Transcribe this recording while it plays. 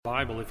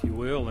Bible, if you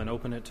will, and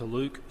open it to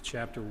Luke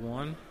chapter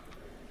 1.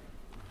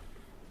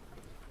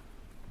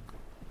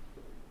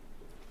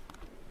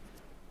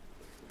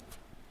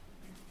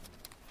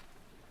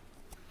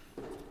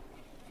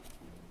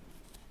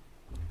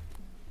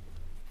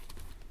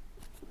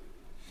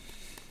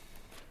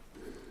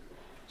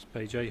 It's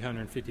page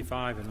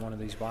 855 in one of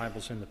these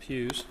Bibles in the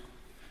pews.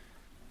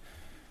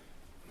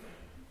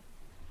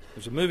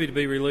 There's a movie to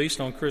be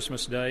released on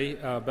Christmas Day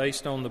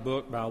based on the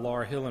book by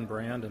Laura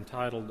Hillenbrand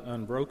entitled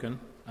Unbroken.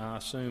 I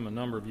assume a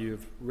number of you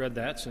have read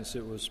that since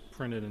it was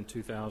printed in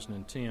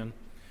 2010.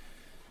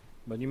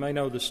 But you may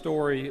know the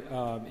story.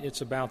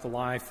 It's about the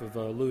life of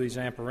Louis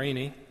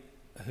Zamperini,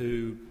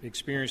 who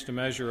experienced a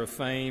measure of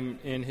fame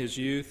in his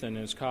youth and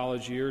his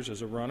college years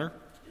as a runner.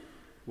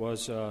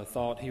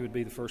 Thought he would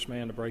be the first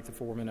man to break the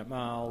 4-minute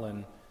mile,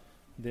 and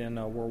then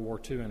World War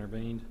II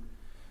intervened.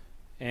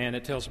 And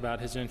it tells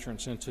about his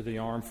entrance into the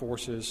armed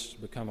forces,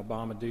 become a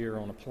bombardier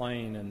on a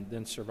plane, and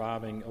then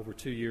surviving over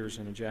 2 years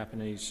in a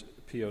Japanese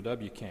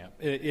POW camp.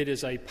 It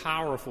is a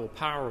powerful,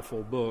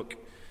 powerful book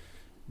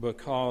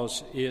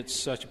because it's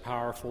such a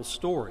powerful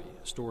story,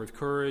 a story of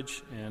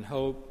courage and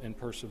hope and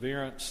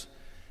perseverance,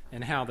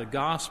 and how the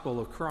gospel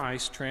of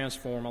Christ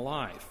transform a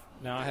life.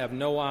 Now, I have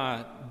no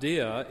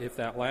idea if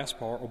that last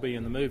part will be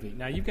in the movie.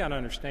 Now, you've got to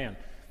understand,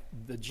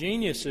 the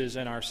geniuses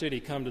in our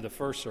city come to the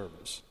first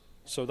service.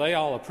 So they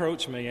all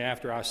approached me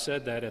after I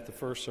said that at the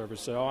first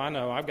service, said, "Oh, I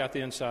know, I've got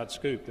the inside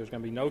scoop. There's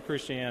going to be no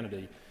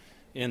Christianity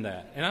in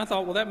that." And I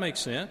thought, well, that makes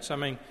sense. I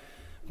mean,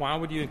 why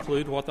would you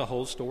include what the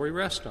whole story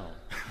rests on?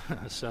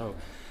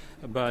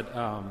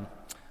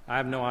 I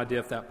have no idea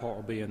if that part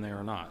will be in there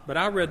or not. But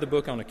I read the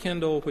book on a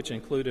Kindle, which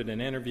included an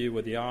interview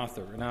with the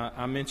author. And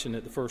I mentioned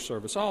at the first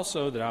service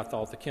also that I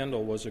thought the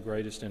Kindle was the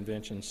greatest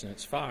invention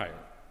since fire.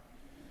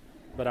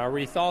 But I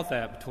rethought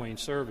that between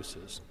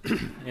services.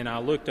 And I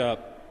looked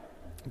up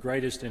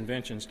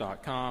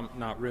greatestinventions.com,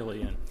 not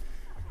really.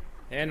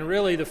 And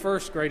really the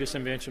first greatest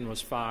invention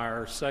was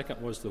fire,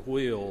 second was the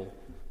wheel,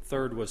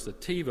 third was the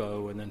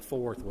TiVo, and then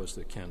fourth was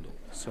the Kindle.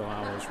 So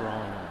I was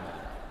wrong on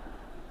that.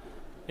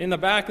 In the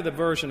back of the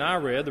version I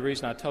read, the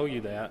reason I told you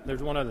that,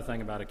 there's one other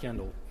thing about a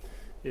Kindle,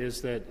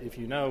 is that if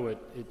you know it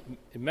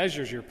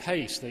measures your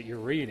pace that you're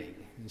reading.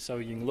 And so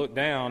you can look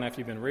down after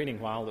you've been reading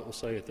a while, it will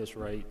say at this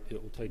rate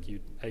it will take you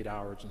 8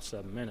 hours and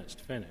 7 minutes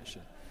to finish.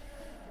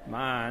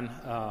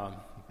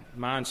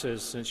 Mine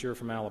says, since you're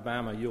from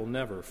Alabama, you'll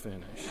never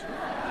finish.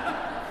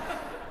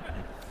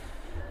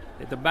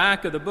 At the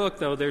back of the book,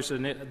 though, there's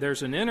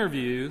an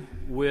interview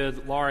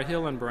with Laura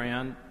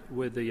Hillenbrand,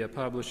 with the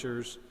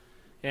publishers,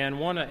 and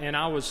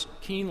I was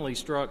keenly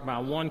struck by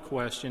one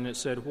question. It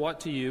said, "What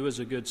to you is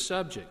a good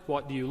subject?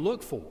 What do you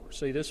look for?"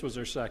 See, this was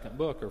her second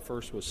book. Her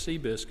first was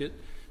Seabiscuit.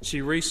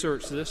 She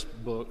researched this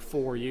book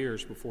 4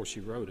 years before she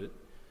wrote it.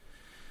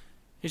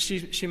 And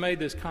she made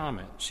this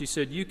comment. She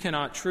said, "You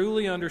cannot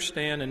truly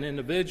understand an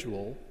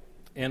individual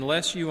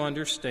unless you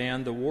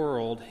understand the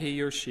world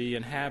he or she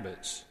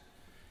inhabits.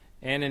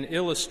 And in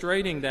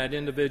illustrating that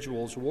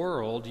individual's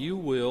world, you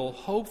will,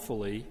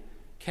 hopefully,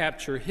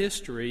 capture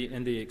history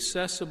in the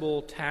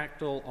accessible,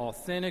 tactile,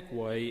 authentic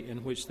way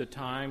in which the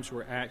times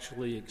were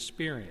actually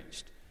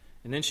experienced."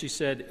 And then she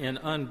said, "In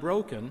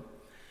Unbroken,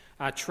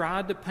 I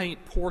tried to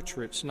paint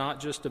portraits not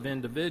just of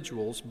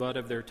individuals, but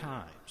of their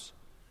times."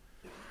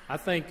 I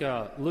think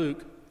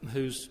Luke,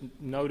 who's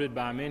noted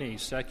by many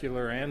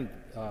secular and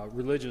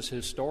religious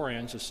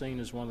historians, is seen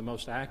as one of the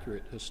most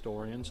accurate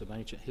historians of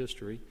ancient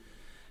history.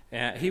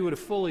 He would have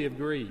fully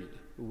agreed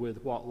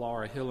with what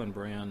Laura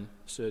Hillenbrand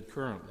said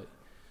currently,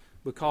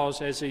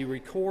 because as he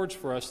records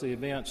for us the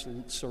events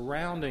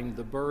surrounding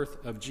the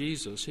birth of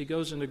Jesus, he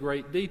goes into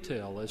great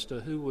detail as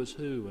to who was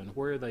who and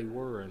where they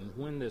were and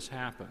when this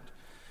happened.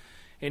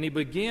 And he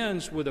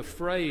begins with a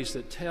phrase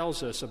that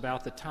tells us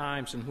about the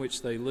times in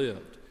which they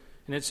lived.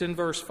 And it's in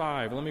verse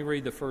 5. Let me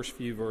read the first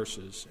few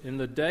verses. "In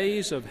the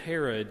days of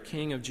Herod,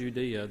 king of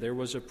Judea, there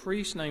was a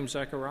priest named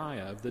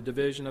Zechariah of the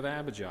division of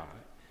Abijah.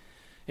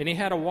 And he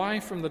had a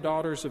wife from the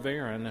daughters of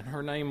Aaron, and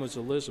her name was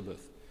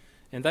Elizabeth.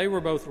 And they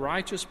were both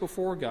righteous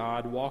before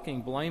God,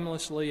 walking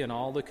blamelessly in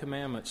all the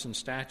commandments and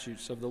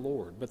statutes of the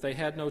Lord. But they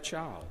had no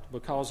child,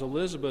 because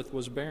Elizabeth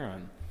was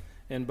barren,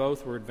 and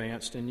both were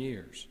advanced in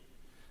years.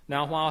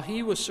 Now, while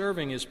he was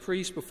serving as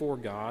priest before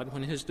God,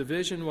 when his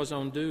division was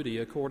on duty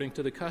according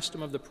to the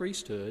custom of the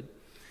priesthood,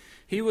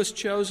 he was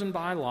chosen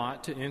by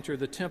lot to enter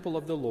the temple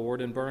of the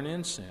Lord and burn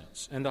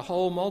incense. And the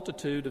whole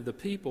multitude of the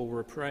people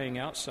were praying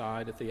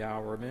outside at the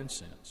hour of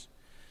incense.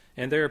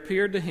 And there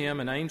appeared to him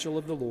an angel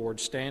of the Lord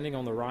standing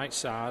on the right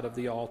side of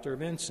the altar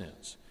of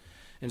incense.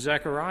 And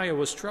Zechariah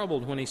was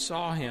troubled when he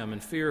saw him,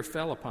 and fear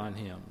fell upon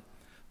him.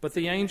 But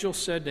the angel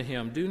said to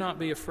him, 'Do not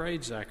be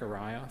afraid,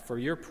 Zechariah, for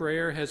your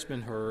prayer has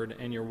been heard,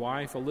 and your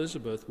wife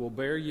Elizabeth will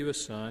bear you a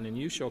son, and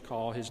you shall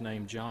call his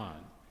name John.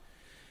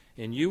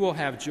 And you will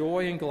have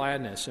joy and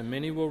gladness, and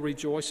many will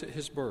rejoice at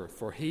his birth,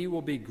 for he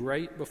will be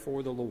great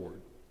before the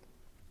Lord.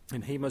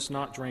 And he must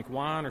not drink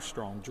wine or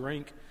strong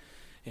drink,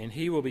 And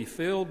he will be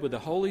filled with the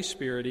Holy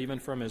Spirit even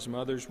from his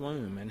mother's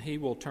womb. And he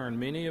will turn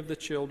many of the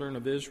children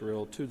of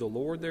Israel to the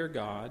Lord their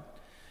God.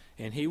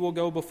 And he will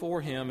go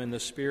before him in the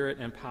spirit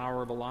and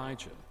power of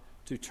Elijah,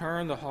 to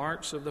turn the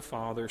hearts of the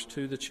fathers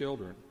to the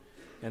children,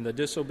 and the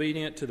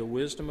disobedient to the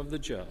wisdom of the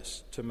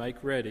just, to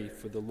make ready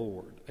for the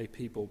Lord a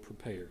people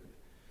prepared.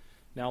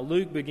 Now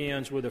Luke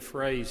begins with a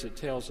phrase that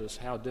tells us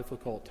how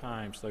difficult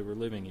times they were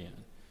living in.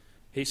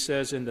 He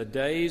says, in the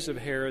days of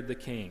Herod the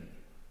king.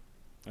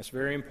 That's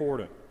very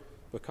important,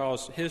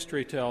 because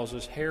history tells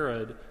us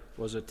Herod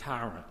was a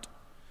tyrant.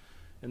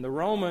 And the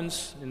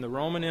Romans in the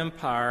Roman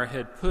Empire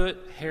had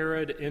put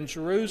Herod in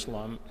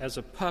Jerusalem as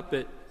a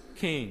puppet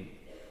king.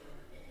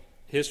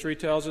 History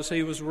tells us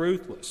he was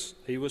ruthless.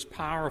 He was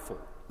powerful.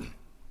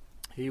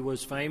 He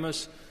was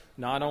famous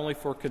not only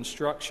for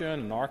construction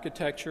and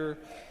architecture,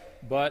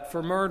 but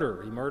for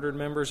murder. He murdered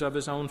members of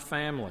his own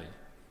family.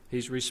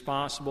 He's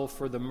responsible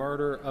for the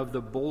murder of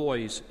the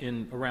boys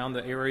around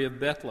the area of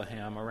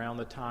Bethlehem around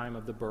the time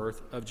of the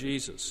birth of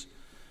Jesus.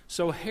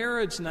 So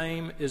Herod's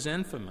name is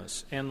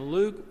infamous, and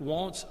Luke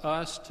wants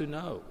us to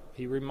know.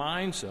 He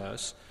reminds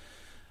us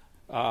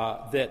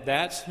that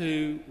that's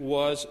who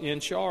was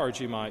in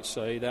charge, you might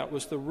say. That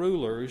was the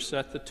ruler who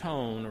set the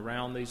tone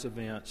around these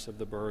events of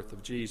the birth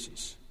of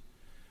Jesus.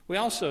 We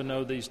also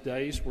know these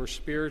days were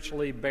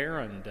spiritually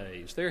barren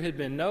days. There had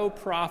been no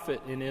prophet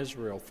in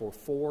Israel for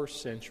 4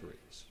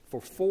 centuries.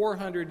 For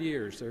 400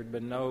 years, there had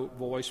been no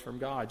voice from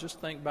God. Just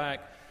think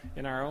back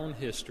in our own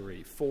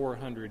history,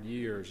 400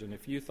 years. And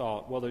if you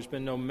thought, well, there's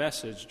been no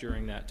message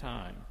during that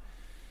time,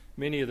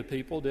 many of the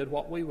people did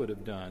what we would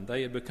have done.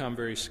 They had become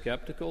very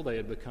skeptical. They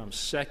had become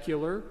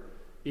secular.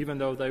 Even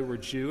though they were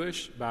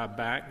Jewish by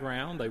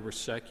background, they were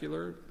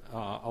secular.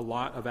 A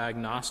lot of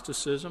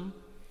agnosticism.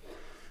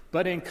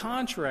 But in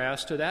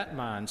contrast to that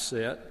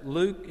mindset,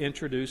 Luke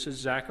introduces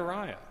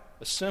Zechariah,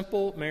 a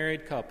simple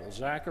married couple,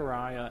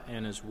 Zechariah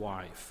and his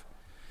wife.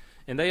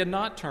 And they had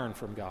not turned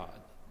from God.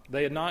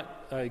 They had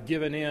not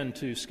given in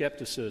to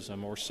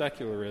skepticism or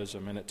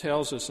secularism. And it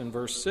tells us in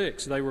verse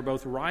 6, they were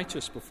both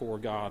righteous before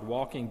God,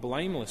 walking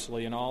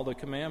blamelessly in all the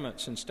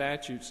commandments and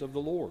statutes of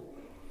the Lord.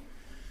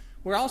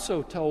 We're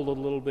also told a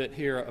little bit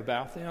here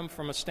about them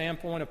from a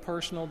standpoint of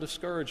personal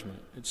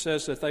discouragement. It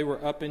says that they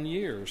were up in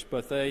years,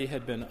 but they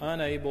had been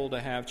unable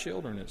to have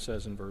children, it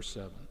says in verse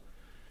 7.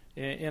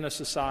 In a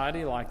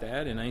society like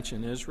that, in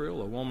ancient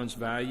Israel, a woman's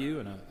value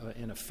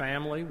in a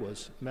family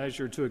was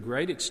measured to a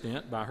great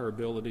extent by her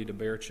ability to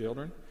bear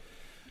children.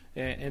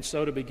 And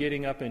so to be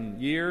getting up in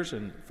years,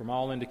 and from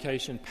all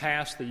indication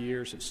past the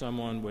years that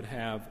someone would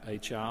have a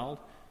child,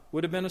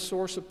 would have been a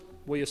source of,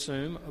 we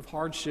assume, of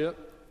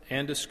hardship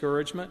and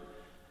discouragement.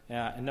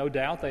 And no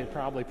doubt they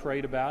probably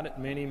prayed about it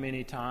many,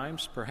 many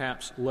times,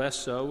 perhaps less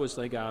so as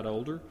they got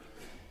older.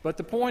 But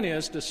the point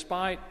is,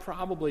 despite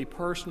probably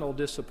personal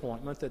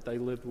disappointment that they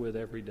lived with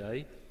every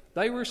day,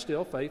 they were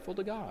still faithful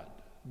to God.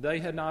 They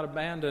had not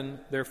abandoned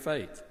their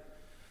faith.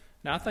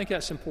 Now, I think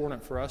that's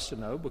important for us to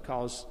know,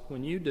 because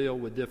when you deal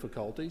with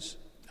difficulties,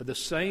 the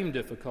same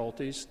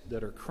difficulties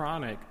that are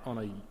chronic on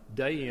a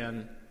day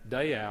in,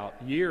 day out,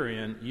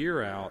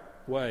 year out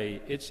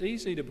way, it's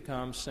easy to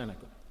become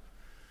cynical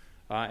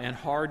and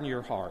harden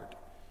your heart.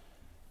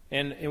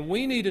 And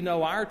we need to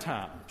know our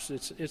times.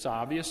 It's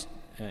obvious,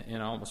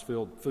 and I almost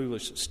feel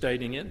foolish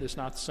stating it. It's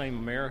not the same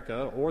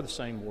America or the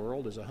same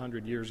world as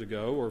 100 years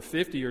ago or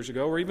 50 years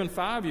ago or even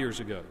 5 years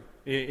ago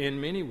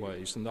in many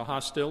ways. And the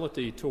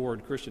hostility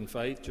toward Christian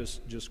faith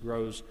just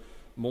grows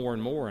more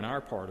and more in our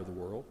part of the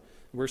world.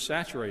 We're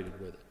saturated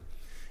with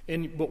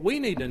it. But we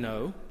need to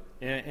know,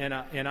 and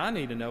I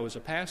need to know as a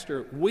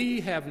pastor,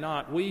 we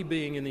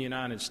being in the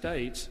United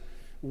States,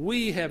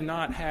 we have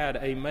not had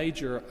a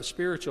major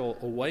spiritual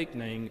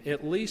awakening,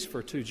 at least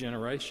for 2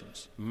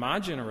 generations. My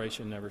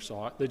generation never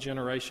saw it. The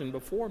generation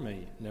before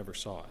me never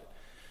saw it.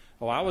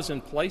 Oh, I was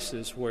in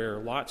places where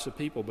lots of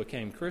people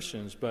became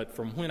Christians, but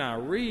from when I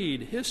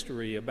read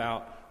history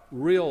about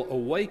real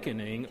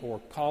awakening, or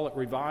call it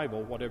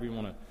revival,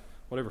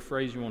 whatever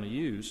phrase you want to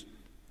use,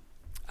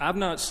 I've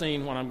not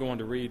seen what I'm going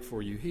to read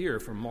for you here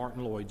from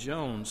Martin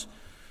Lloyd-Jones,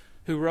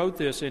 who wrote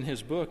this in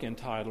his book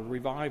entitled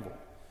Revival.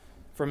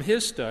 From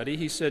his study,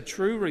 he said,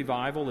 true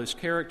revival is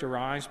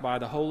characterized by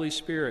the Holy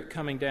Spirit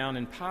coming down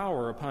in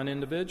power upon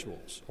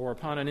individuals, or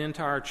upon an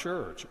entire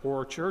church,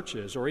 or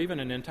churches, or even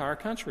an entire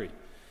country.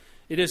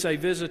 It is a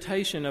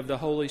visitation of the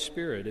Holy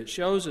Spirit. It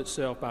shows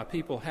itself by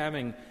people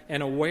having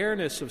an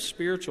awareness of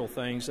spiritual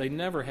things they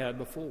never had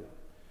before.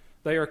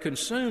 They are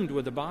consumed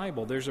with the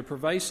Bible. There's a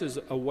pervasive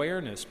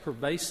awareness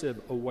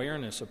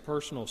of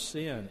personal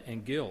sin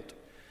and guilt,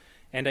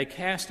 and a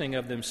casting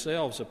of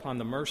themselves upon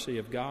the mercy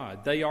of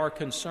God. They are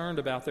concerned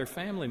about their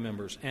family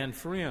members and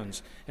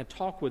friends and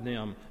talk with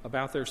them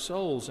about their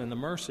souls and the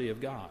mercy of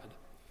God.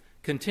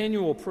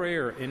 Continual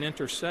prayer and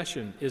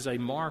intercession is a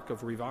mark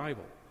of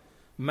revival.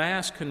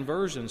 Mass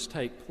conversions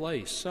take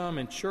place, some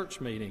in church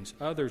meetings,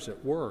 others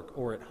at work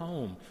or at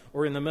home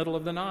or in the middle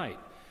of the night.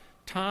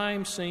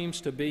 Time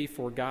seems to be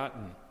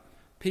forgotten.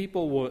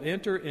 People will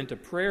enter into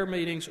prayer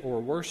meetings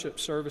or worship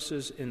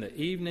services in the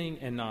evening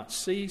and not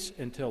cease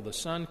until the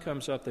sun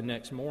comes up the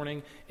next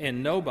morning,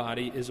 and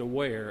nobody is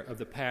aware of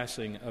the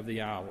passing of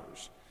the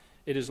hours.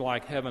 It is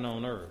like heaven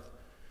on earth.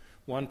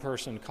 One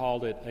person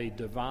called it a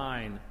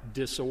divine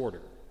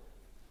disorder.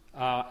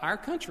 Our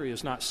country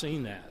has not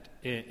seen that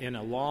in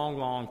a long,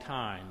 long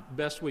time.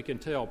 Best we can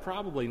tell,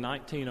 probably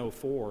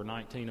 1904 or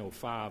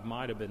 1905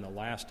 might have been the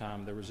last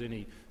time there was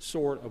any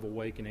sort of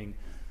awakening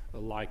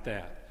like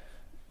that.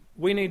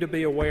 We need to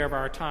be aware of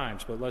our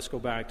times, but let's go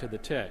back to the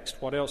text.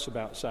 What else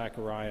about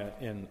Zechariah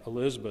and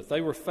Elizabeth?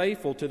 They were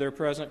faithful to their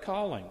present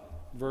calling.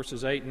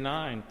 Verses 8 and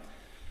 9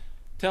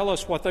 tell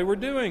us what they were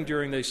doing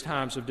during these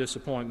times of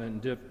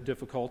disappointment and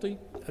difficulty.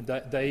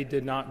 They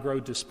did not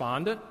grow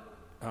despondent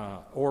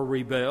or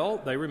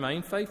rebel. They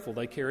remained faithful.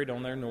 They carried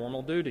on their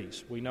normal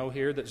duties. We know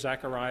here that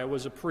Zechariah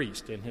was a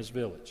priest in his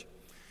village.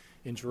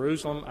 In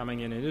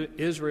in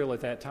Israel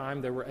at that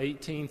time, there were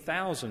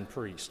 18,000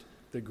 priests.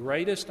 The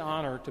greatest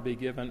honor to be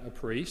given a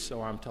priest,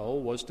 so I'm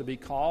told, was to be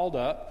called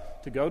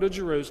up to go to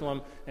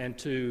Jerusalem and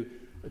to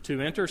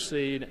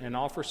intercede and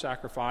offer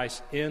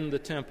sacrifice in the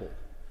temple.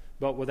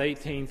 But with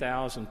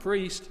 18,000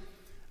 priests,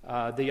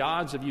 the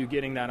odds of you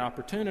getting that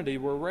opportunity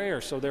were rare.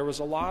 So there was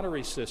a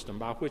lottery system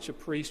by which a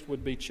priest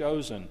would be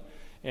chosen.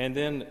 And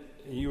then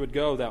you would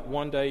go that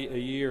one day a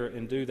year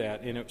and do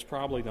that, and it was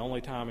probably the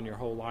only time in your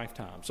whole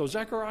lifetime. So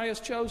Zechariah is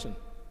chosen.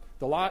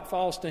 The lot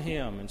falls to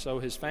him, and so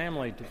his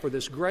family, for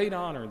this great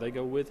honor, they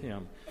go with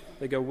him.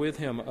 They go with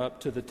him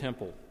up to the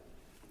temple.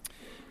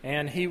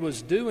 And he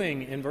was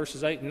doing, in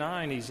verses 8 and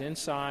 9, he's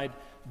inside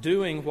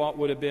doing what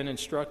would have been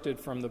instructed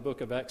from the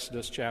book of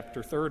Exodus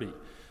chapter 30.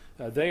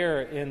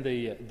 There in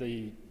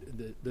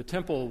the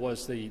temple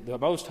was the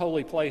most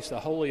holy place,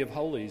 the Holy of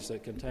Holies,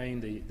 that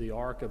contained the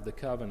Ark of the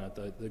Covenant,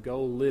 the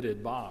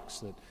gold-lidded box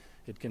that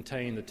it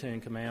contained the Ten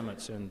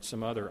Commandments and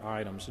some other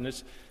items. And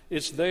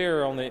it's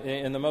there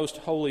in the most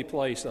holy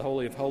place, the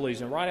Holy of Holies.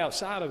 And right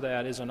outside of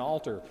that is an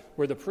altar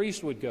where the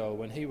priest would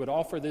go and he would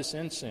offer this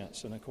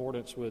incense in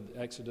accordance with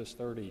Exodus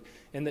 30.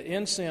 And the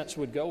incense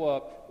would go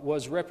up,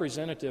 was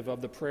representative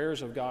of the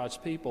prayers of God's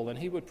people, and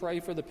he would pray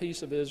for the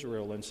peace of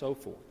Israel and so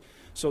forth.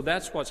 So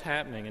that's what's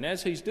happening. And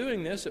as he's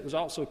doing this, it was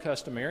also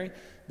customary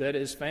that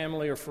his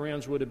family or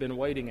friends would have been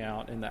waiting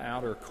out in the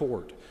outer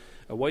court,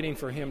 waiting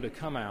for him to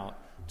come out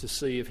to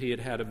see if he had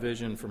had a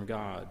vision from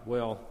God.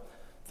 Well,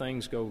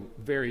 things go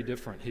very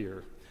different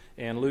here.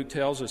 And Luke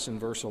tells us in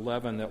verse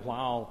 11 that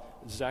while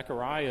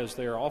Zechariah is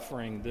there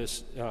offering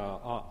this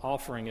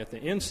offering at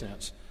the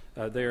incense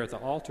there at the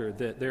altar,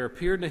 that there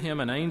appeared to him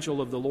an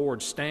angel of the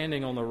Lord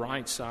standing on the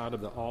right side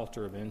of the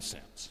altar of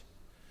incense.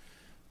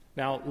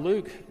 Now,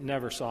 Luke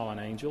never saw an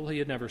angel. He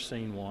had never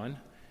seen one.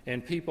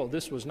 And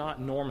this was not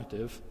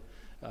normative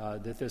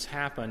that this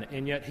happened,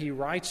 and yet he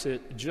writes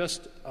it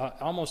just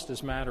almost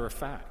as matter of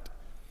fact.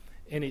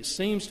 And it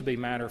seems to be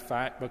matter of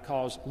fact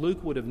because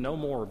Luke would have no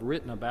more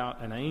written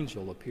about an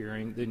angel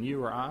appearing than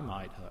you or I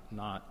might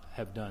not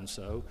have done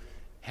so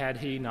had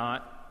he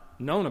not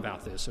known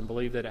about this and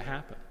believed that it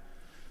happened.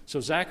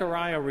 So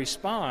Zechariah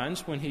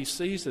responds when he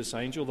sees this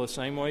angel the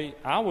same way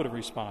I would have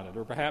responded,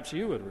 or perhaps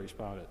you would have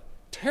responded.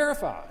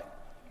 Terrified.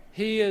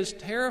 He is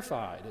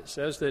terrified. It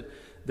says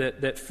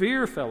that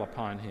fear fell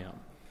upon him.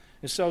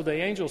 And so the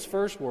angel's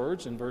first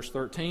words in verse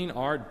 13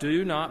 are,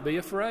 "Do not be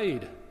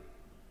afraid."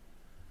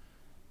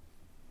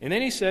 And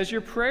then he says,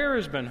 your prayer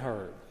has been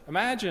heard.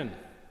 Imagine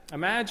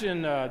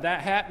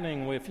that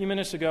happening. A few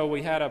minutes ago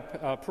we had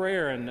a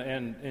prayer,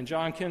 and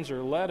John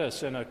Kinzer led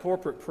us in a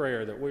corporate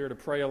prayer that we were to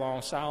pray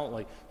along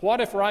silently. What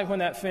if right when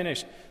that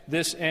finished,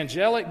 this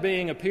angelic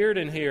being appeared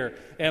in here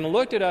and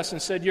looked at us and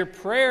said, your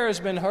prayer has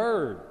been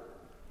heard?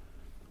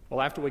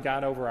 Well, after we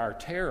got over our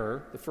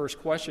terror, the first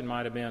question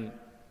might have been,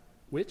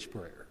 which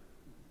prayer?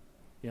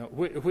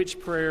 Which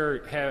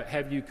prayer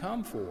have you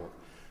come for?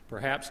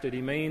 Perhaps did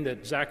he mean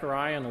that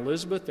Zechariah and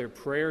Elizabeth, their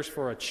prayers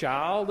for a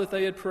child that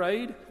they had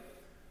prayed?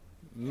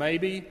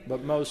 Maybe,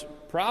 but most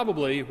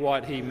probably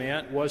what he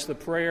meant was the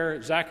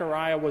prayer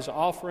Zechariah was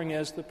offering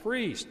as the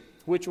priest,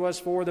 which was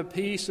for the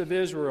peace of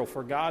Israel,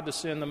 for God to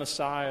send the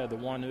Messiah, the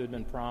one who had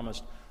been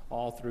promised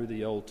all through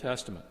the Old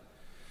Testament.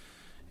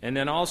 And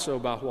then also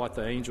about what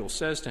the angel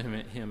says to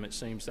him, it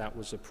seems that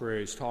was the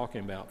prayer he's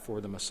talking about for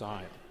the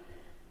Messiah.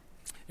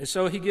 And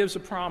so he gives a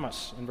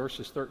promise in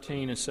verses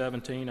 13 and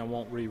 17. I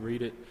won't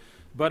reread it.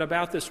 But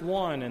about this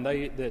one, and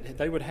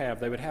they would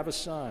have a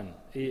son,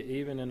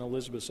 even in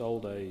Elizabeth's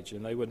old age,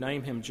 and they would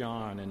name him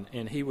John,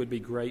 and he would be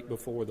great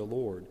before the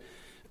Lord.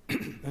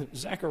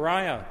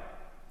 Zechariah,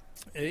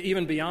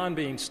 even beyond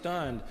being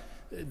stunned,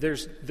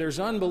 there's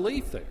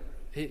unbelief there.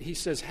 He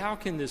says, how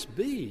can this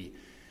be?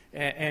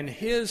 And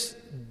his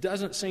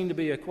doesn't seem to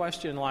be a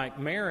question like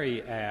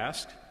Mary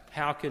asked,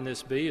 how can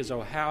this be? As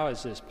though, how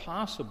is this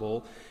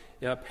possible?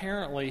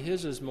 Apparently,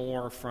 his is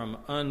more from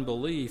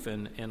unbelief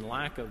and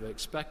lack of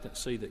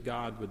expectancy that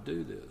God would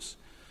do this.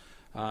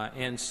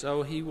 And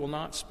so he will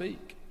not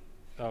speak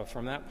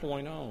from that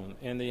point on.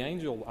 And the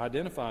angel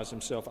identifies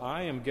himself,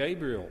 I am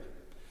Gabriel.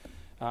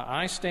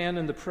 I stand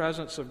in the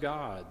presence of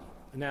God.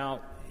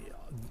 Now,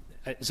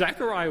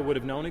 Zechariah would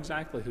have known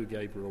exactly who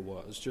Gabriel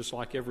was, just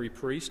like every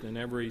priest and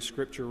every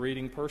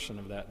scripture-reading person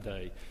of that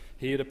day.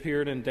 He had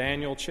appeared in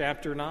Daniel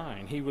chapter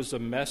 9. He was a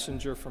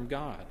messenger from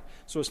God.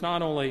 So it's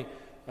not only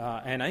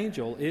an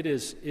angel, it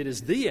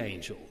is the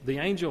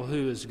angel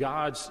who is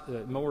God's,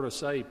 more to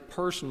say,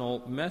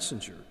 personal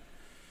messenger.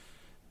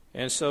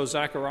 And so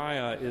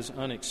Zechariah is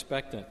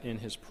unexpectant in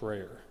his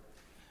prayer.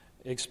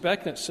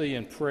 Expectancy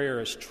in prayer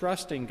is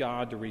trusting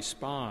God to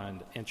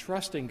respond and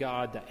trusting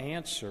God to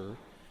answer.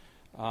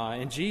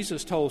 And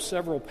Jesus told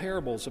several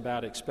parables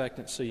about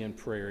expectancy in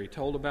prayer. He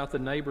told about the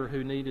neighbor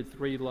who needed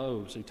 3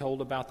 loaves. He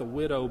told about the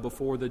widow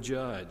before the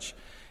judge.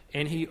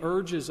 And he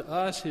urges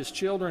us, his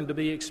children, to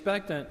be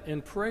expectant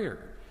in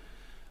prayer.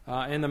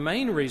 And the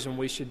main reason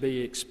we should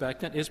be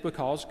expectant is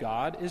because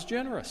God is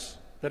generous,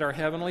 that our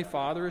Heavenly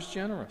Father is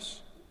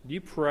generous. Do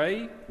you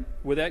pray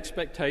with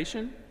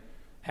expectation?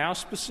 How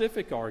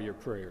specific are your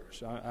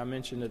prayers? I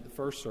mentioned at the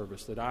first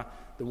service that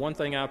the one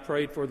thing I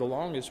prayed for the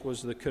longest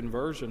was the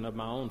conversion of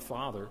my own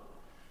father.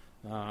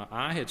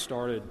 I had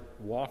started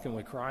walking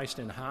with Christ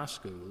in high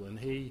school, and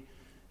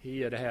he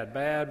had had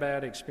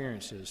bad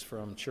experiences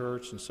from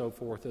church and so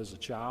forth as a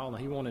child,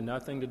 and he wanted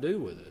nothing to do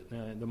with it.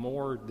 And the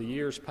more the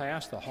years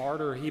passed, the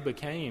harder he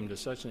became, to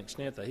such an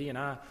extent that he and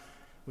I,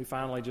 we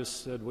finally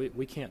just said,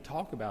 we can't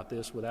talk about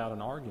this without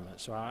an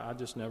argument. So I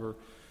just never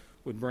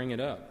would bring it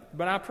up.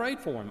 But I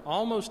prayed for him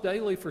almost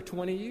daily for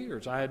 20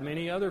 years. I had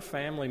many other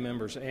family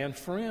members and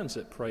friends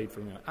that prayed for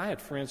him. I had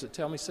friends that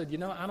tell me, said,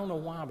 I don't know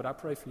why, but I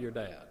pray for your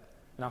dad,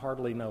 and I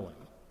hardly know him.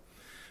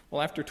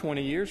 Well, after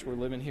 20 years, we're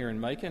living here in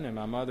Macon, and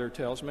my mother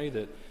tells me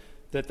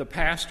that the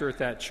pastor at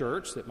that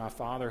church that my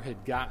father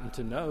had gotten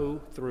to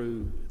know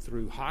through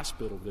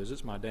hospital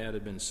visits, my dad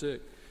had been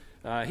sick,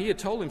 he had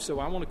told him,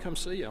 so I want to come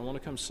see you. I want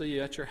to come see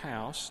you at your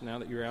house now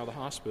that you're out of the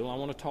hospital. I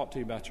want to talk to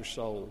you about your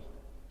soul.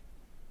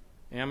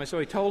 And so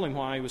he told him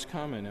why he was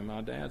coming, and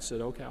my dad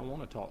said, okay, I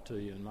want to talk to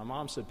you. And my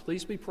mom said,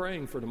 please be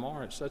praying for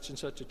tomorrow at such and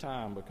such a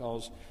time,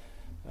 because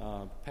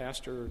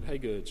Pastor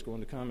Haygood's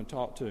going to come and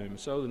talk to him.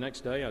 So the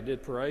next day I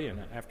did pray,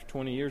 and after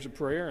 20 years of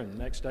prayer, and the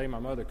next day my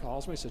mother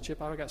calls me and said,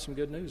 Chip, I've got some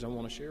good news I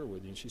want to share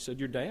with you. And she said,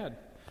 your dad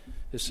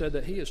has said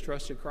that he has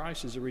trusted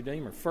Christ as a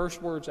Redeemer.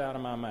 First words out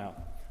of my mouth,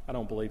 I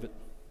don't believe it.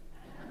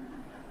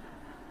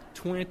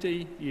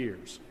 20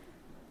 years.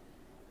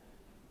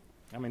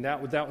 I mean,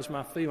 that was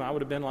my feeling. I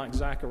would have been like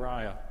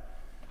Zechariah,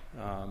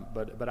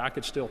 but I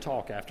could still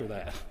talk after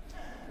that.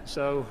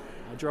 So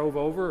I drove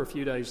over a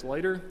few days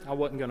later. I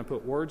wasn't going to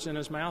put words in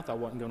his mouth. I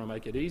wasn't going to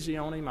make it easy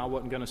on him. I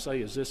wasn't going to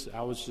say, is this,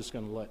 I was just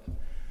going to I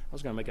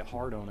was going to make it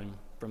hard on him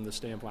from the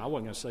standpoint. I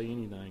wasn't going to say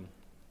anything.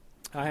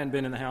 I hadn't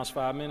been in the house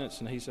 5 minutes,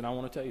 and he said, I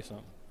want to tell you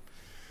something.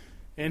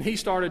 And he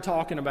started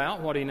talking about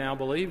what he now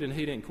believed, and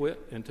he didn't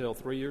quit until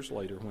 3 years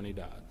later when he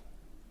died.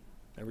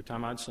 Every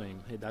time I'd see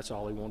him, that's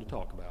all he wanted to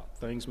talk about.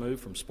 Things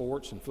moved from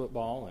sports and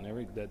football and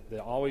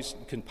always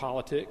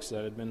politics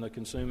that had been the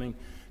consuming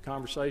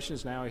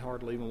conversations. Now he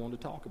hardly even wanted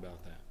to talk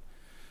about that.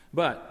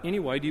 But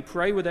anyway, do you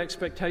pray with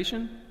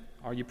expectation?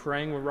 Are you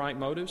praying with right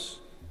motives?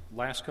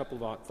 Last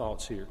couple of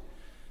thoughts here.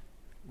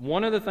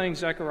 One of the things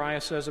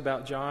Zechariah says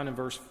about John in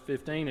verse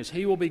 15 is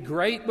he will be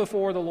great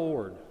before the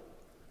Lord.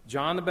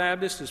 John the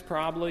Baptist is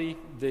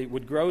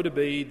would grow to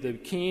be the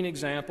keen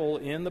example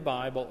in the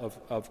Bible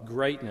of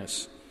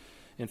greatness.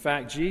 In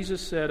fact,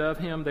 Jesus said of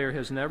him, there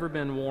has never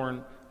been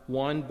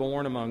one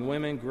born among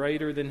women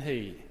greater than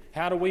he.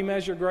 How do we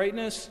measure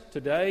greatness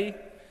today?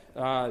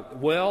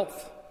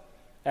 Wealth,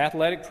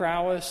 athletic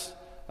prowess,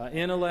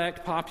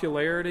 intellect,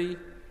 popularity.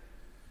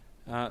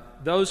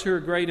 Those who are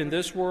great in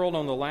this world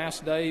on the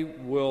last day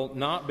will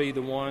not be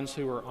the ones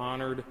who are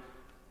honored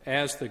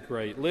as the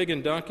great.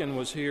 Ligon Duncan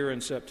was here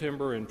in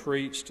September and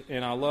preached,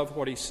 and I love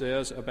what he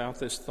says about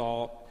this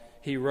thought.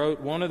 He wrote,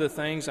 one of the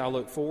things I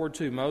look forward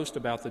to most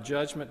about the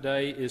Judgment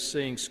Day is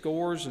seeing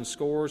scores and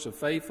scores of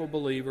faithful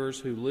believers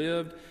who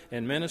lived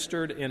and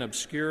ministered in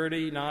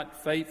obscurity,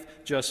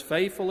 just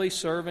faithfully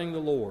serving the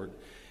Lord.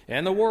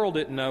 And the world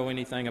didn't know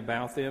anything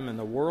about them, and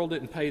the world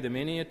didn't pay them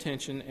any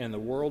attention, and the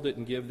world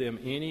didn't give them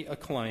any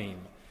acclaim.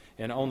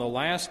 And on the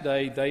last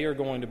day, they are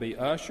going to be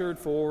ushered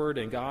forward,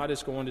 and God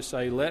is going to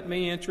say, let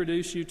me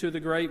introduce you to the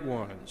great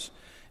ones.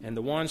 And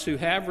the ones who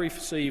have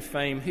received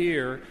fame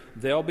here,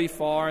 they'll be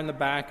far in the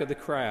back of the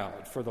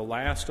crowd, for the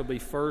last will be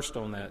first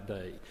on that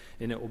day,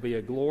 and it will be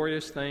a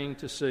glorious thing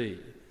to see.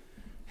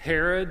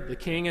 Herod, the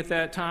king at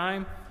that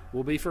time,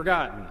 will be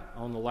forgotten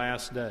on the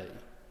last day.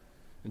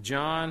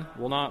 John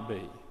will not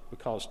be,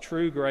 because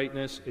true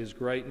greatness is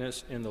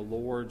greatness in the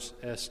Lord's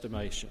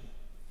estimation.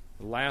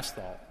 The last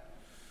thought.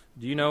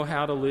 Do you know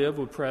how to live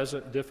with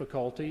present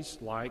difficulties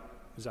like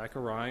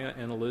Zechariah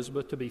and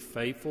Elizabeth, to be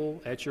faithful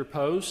at your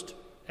post,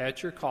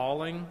 at your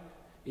calling,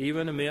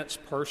 even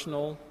amidst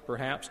personal,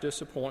 perhaps,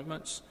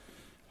 disappointments?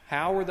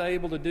 How were they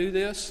able to do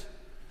this?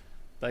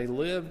 They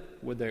lived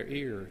with their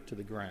ear to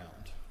the ground.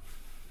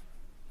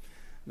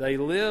 They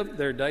lived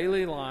their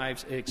daily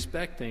lives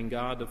expecting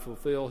God to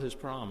fulfill His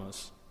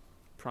promises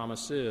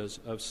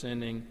of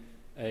sending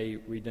a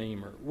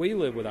Redeemer. We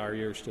live with our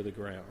ears to the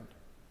ground.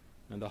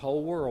 and the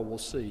whole world will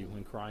see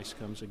when Christ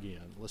comes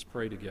again. Let's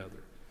pray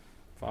together.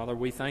 Father,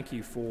 we thank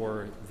you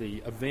for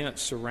the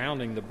events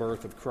surrounding the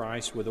birth of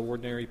Christ with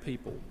ordinary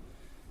people,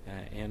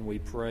 and we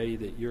pray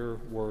that your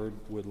word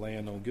would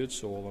land on good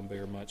soil and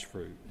bear much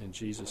fruit. In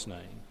Jesus'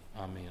 name,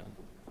 amen.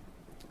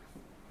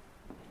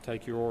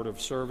 Take your order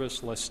of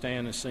service. Let's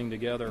stand and sing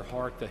together,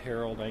 Hark the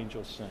Herald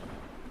Angels Sing.